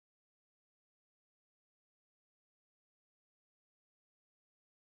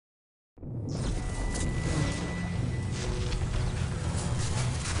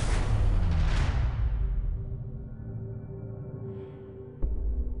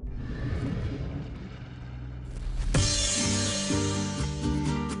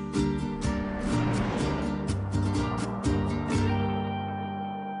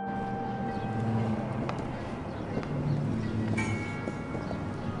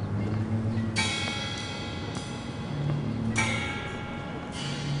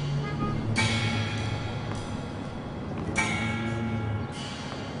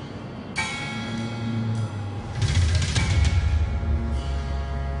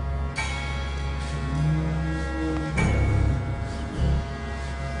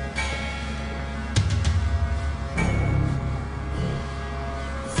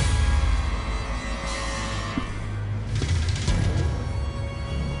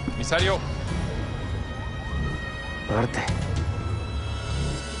Comisario. Muerte.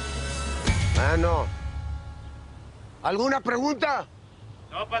 Bueno. ¿Alguna pregunta?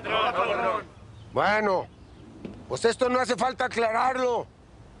 No, patrón. No, patrón. Bueno, pues esto no hace falta aclararlo,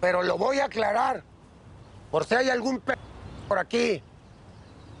 pero lo voy a aclarar. Por si hay algún por aquí.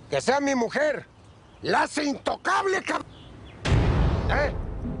 Que sea mi mujer. La hace intocable, ¿Eh?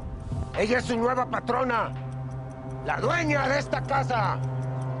 Ella es su nueva patrona. La dueña de esta casa.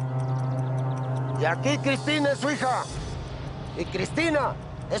 Y aquí Cristina es su hija. Y Cristina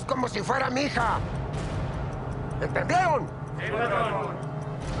es como si fuera mi hija. ¿Entendieron? Sí, patrón.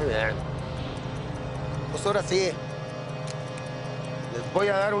 Muy bien. Pues ahora sí. Les voy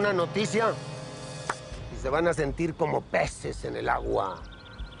a dar una noticia. Y se van a sentir como peces en el agua.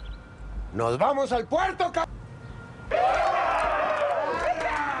 ¡Nos vamos al puerto,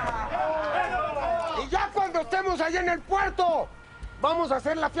 Y ya cuando estemos allá en el puerto, vamos a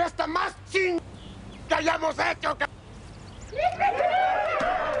hacer la fiesta más chingada que hayamos hecho,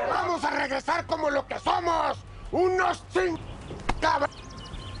 Vamos a regresar como lo que somos. Unos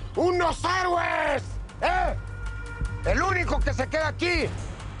unos héroes, ¿eh? El único que se queda aquí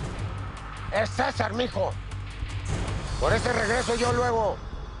es César, mijo. Por ese regreso yo luego.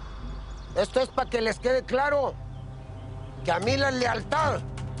 Esto es para que les quede claro que a mí la lealtad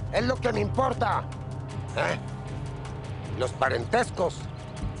es lo que me importa, ¿eh? Los parentescos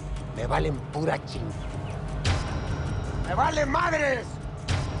me valen pura chingada. ¡Me valen madres!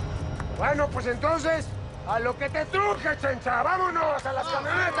 Bueno, pues entonces, a lo que te truje, chencha. ¡Vámonos a las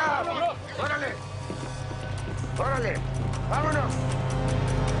camionetas! ¡Órale! ¡Órale! ¡Vámonos!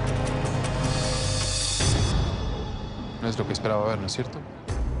 No es lo que esperaba ver, ¿no es cierto?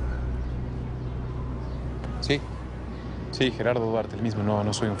 Sí. Sí, Gerardo Duarte, el mismo.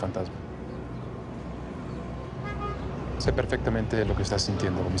 No soy un fantasma. Sé perfectamente lo que estás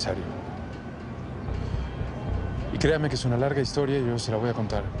sintiendo, comisario. Y créame que es una larga historia y yo se la voy a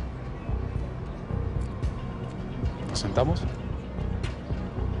contar. ¿Nos sentamos?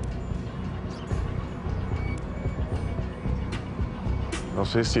 No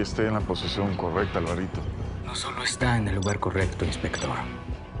sé si esté en la posición correcta, Alvarito. No solo está en el lugar correcto, inspector.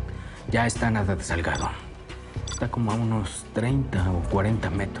 Ya está nada de Salgado. Está como a unos 30 o 40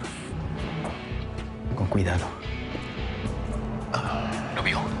 metros. Con cuidado. ¿Lo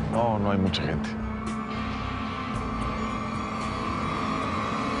vio? No, no hay mucha gente.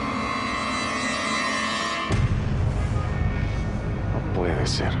 No puede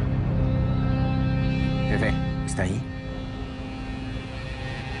ser. Jefe, ¿está ahí?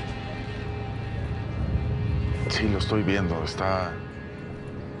 Sí, lo estoy viendo. Está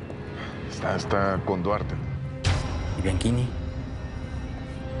con Duarte. ¿Y Bianchini?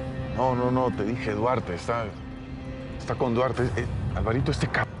 No, te dije Duarte. Está con Duarte. Alvarito, este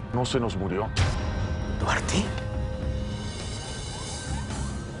capo no se nos murió. ¿Duarte?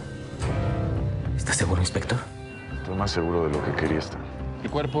 ¿Está seguro, inspector? Estoy más seguro de lo que quería estar. El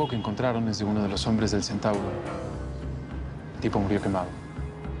cuerpo que encontraron es de uno de los hombres del Centauro. El tipo murió quemado.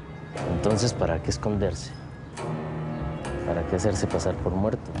 Entonces, ¿para qué esconderse? ¿Para qué hacerse pasar por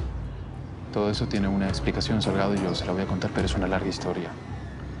muerto? Todo eso tiene una explicación, Salgado, y yo se la voy a contar, pero es una larga historia.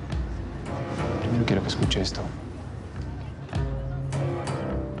 Primero quiero que escuche esto.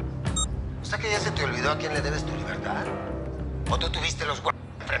 O sea que ya se te olvidó a quién le debes tu libertad. ¿O tú tuviste los huevos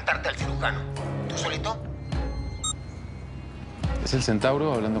de enfrentarte al cirujano? ¿Tú solito? Es el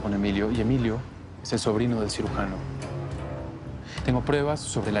Centauro hablando con Emilio, y Emilio es el sobrino del cirujano. Tengo pruebas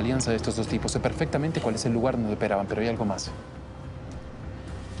sobre la alianza de estos dos tipos. Sé perfectamente cuál es el lugar donde operaban, pero hay algo más.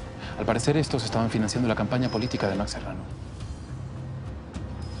 Al parecer, estos estaban financiando la campaña política de Max Serrano.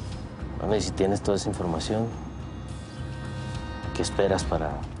 Bueno, y si tienes toda esa información, ¿qué esperas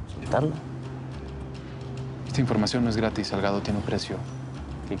para soltarla? Esta información no es gratis, Salgado, tiene un precio.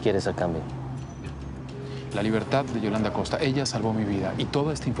 ¿Qué quieres a cambio? La libertad de Yolanda Costa. Ella salvó mi vida y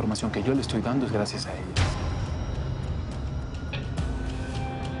toda esta información que yo le estoy dando es gracias a ella.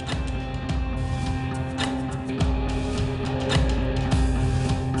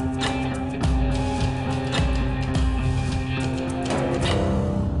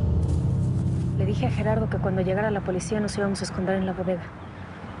 Le dije a Gerardo que cuando llegara la policía nos íbamos a esconder en la bodega.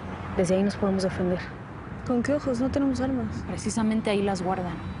 Desde ahí nos podemos defender. ¿Con qué ojos? No tenemos armas. Precisamente ahí las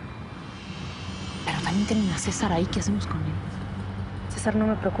guardan. Pero también tienen a César ahí. ¿Qué hacemos con él? César no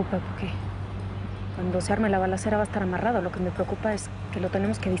me preocupa porque cuando se arme la balacera va a estar amarrado. Lo que me preocupa es que lo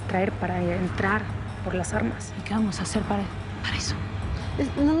tenemos que distraer para entrar por las armas. ¿Y qué vamos a hacer para eso?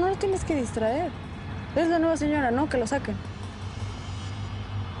 No lo tienes que distraer. Es la nueva señora, ¿no? Que lo saquen.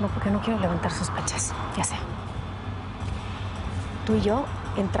 No, porque no quiero levantar sospechas. Ya sé. Tú y yo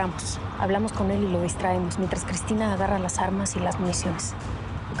entramos, hablamos con él y lo distraemos, mientras Cristina agarra las armas y las municiones.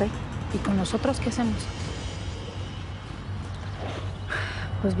 ¿Ok? ¿Y con nosotros qué hacemos?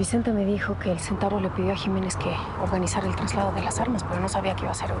 Pues Vicente me dijo que el Centauro le pidió a Jiménez que organizara el traslado de las armas, pero no sabía qué iba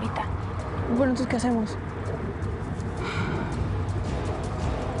a hacer ahorita. Bueno, entonces, ¿qué hacemos?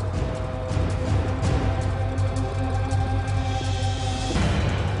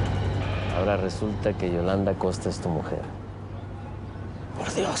 Ahora resulta que Yolanda Costa es tu mujer.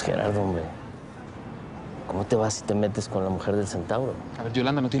 Por Dios, Gerardo, hombre. ¿Cómo te vas si te metes con la mujer del Centauro? A ver,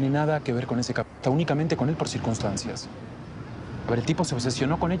 Yolanda no tiene nada que ver con ese capo. Está únicamente con él por circunstancias. A ver, el tipo se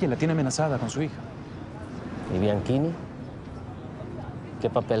obsesionó con ella y la tiene amenazada con su hija. ¿Y Bianchini? ¿Qué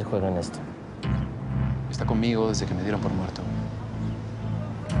papel juega en esto? Está conmigo desde que me dieron por muerto.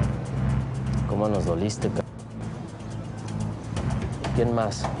 ¿Cómo nos doliste, capo? ¿Quién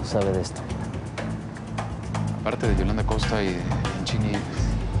más sabe de esto? Aparte de Yolanda Costa y de Bianchini,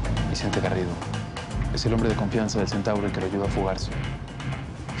 Vicente Garrido. Es el hombre de confianza del Centauro el que lo ayudó a fugarse.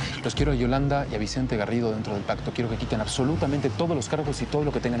 Los quiero a Yolanda y a Vicente Garrido dentro del pacto. Quiero que quiten absolutamente todos los cargos y todo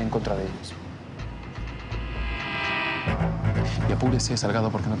lo que tengan en contra de ellos. Y apúrese, Salgado,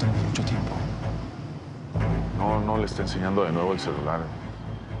 porque no tenemos mucho tiempo. No le está enseñando de nuevo el celular.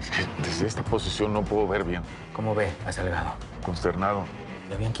 Es que desde esta posición no puedo ver bien. ¿Cómo ve a Salgado? Consternado.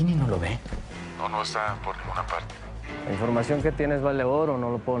 ¿La Bianchini no lo ve? No está por ninguna parte. La información que tienes vale oro, no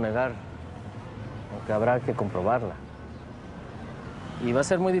lo puedo negar. Aunque habrá que comprobarla. Y va a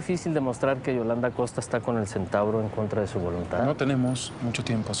ser muy difícil demostrar que Yolanda Costa está con el Centauro en contra de su voluntad. No tenemos mucho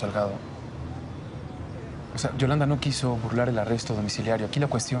tiempo, Salgado. O sea, Yolanda no quiso burlar el arresto domiciliario. Aquí la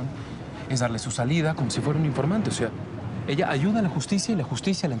cuestión es darle su salida como si fuera un informante. O sea, ella ayuda a la justicia y la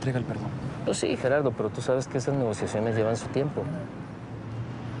justicia le entrega el perdón. Pues sí, Gerardo, pero tú sabes que esas negociaciones llevan su tiempo.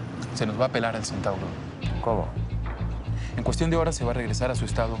 Se nos va a apelar al Centauro. ¿Cómo? En cuestión de horas se va a regresar a su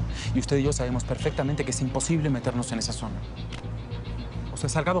estado y usted y yo sabemos perfectamente que es imposible meternos en esa zona. O sea,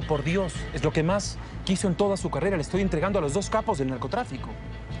 Salgado, por Dios, es lo que más quiso en toda su carrera. Le estoy entregando a los dos capos del narcotráfico.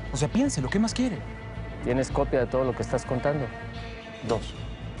 O sea, piénselo, ¿qué más quiere? ¿Tienes copia de todo lo que estás contando? 2.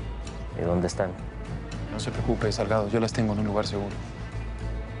 ¿Y dónde están? No se preocupe, Salgado, yo las tengo en un lugar seguro.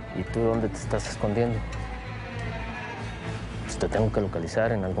 ¿Y tú dónde te estás escondiendo? Pues te tengo que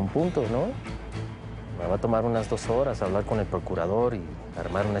localizar en algún punto, ¿no? Me va a tomar unas 2 horas hablar con el procurador y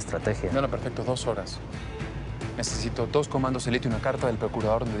armar una estrategia. No, perfecto, 2 horas. Necesito 2 comandos elite y una carta del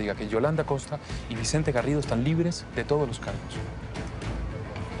procurador donde diga que Yolanda Costa y Vicente Garrido están libres de todos los cargos.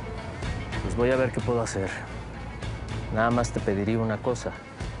 Pues voy a ver qué puedo hacer. Nada más te pediría una cosa.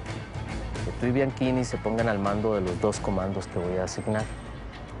 Que tú y Bianchini se pongan al mando de los 2 comandos que voy a asignar.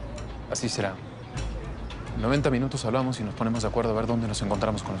 Así será. En 90 minutos hablamos y nos ponemos de acuerdo a ver dónde nos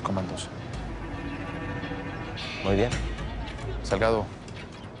encontramos con los comandos. Muy bien. Salgado.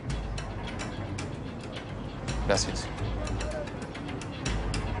 Gracias.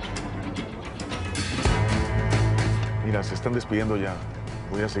 Mira, se están despidiendo ya.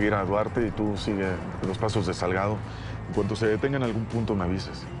 Voy a seguir a Duarte y tú sigue los pasos de Salgado. En cuanto se detenga en algún punto, me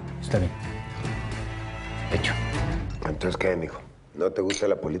avises. Está bien. Hecho. Entonces, ¿qué, mijo? ¿No te gusta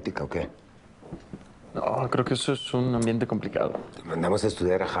la política o qué? No, creo que eso es un ambiente complicado. ¿Te mandamos a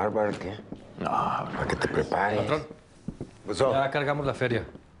estudiar a Harvard, qué? No, Para que te prepares. Patrón. Pues, Ya cargamos la feria.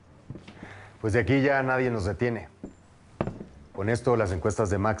 Pues de aquí ya nadie nos detiene. Con esto las encuestas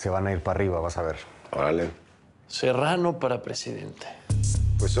de Max se van a ir para arriba, vas a ver. Órale. Serrano para presidente.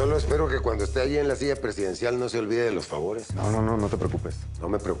 Pues solo espero que cuando esté allí en la silla presidencial no se olvide de los favores. No te preocupes. No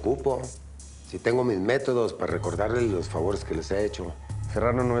me preocupo. Si tengo mis métodos para recordarle los favores que les he hecho.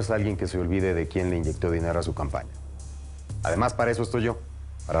 Gerardo no es alguien que se olvide de quién le inyectó dinero a su campaña. Además, para eso estoy yo,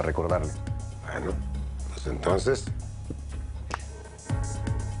 para recordarle. Bueno, pues entonces,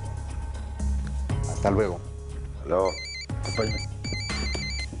 hasta luego. luego. Acompáñame.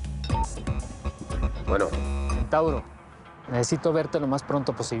 Bueno. Centauro, necesito verte lo más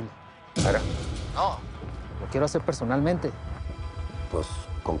pronto posible. ¿Ahora? No, lo quiero hacer personalmente. Pues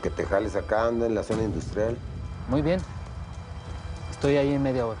con que te jales acá, anda en la zona industrial. Muy bien. Estoy ahí en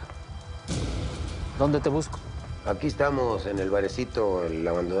media hora. ¿Dónde te busco? Aquí estamos, en el barecito, el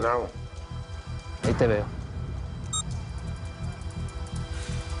abandonado. Ahí te veo.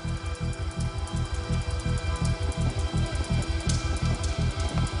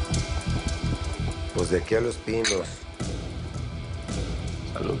 Pues de aquí a Los Pinos.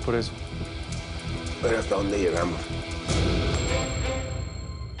 Salud por eso. A ver hasta dónde llegamos.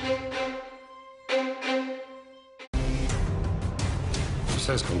 Tú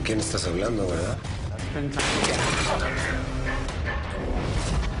sabes con quién estás hablando, ¿verdad?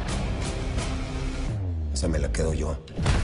 Esa me la quedo yo.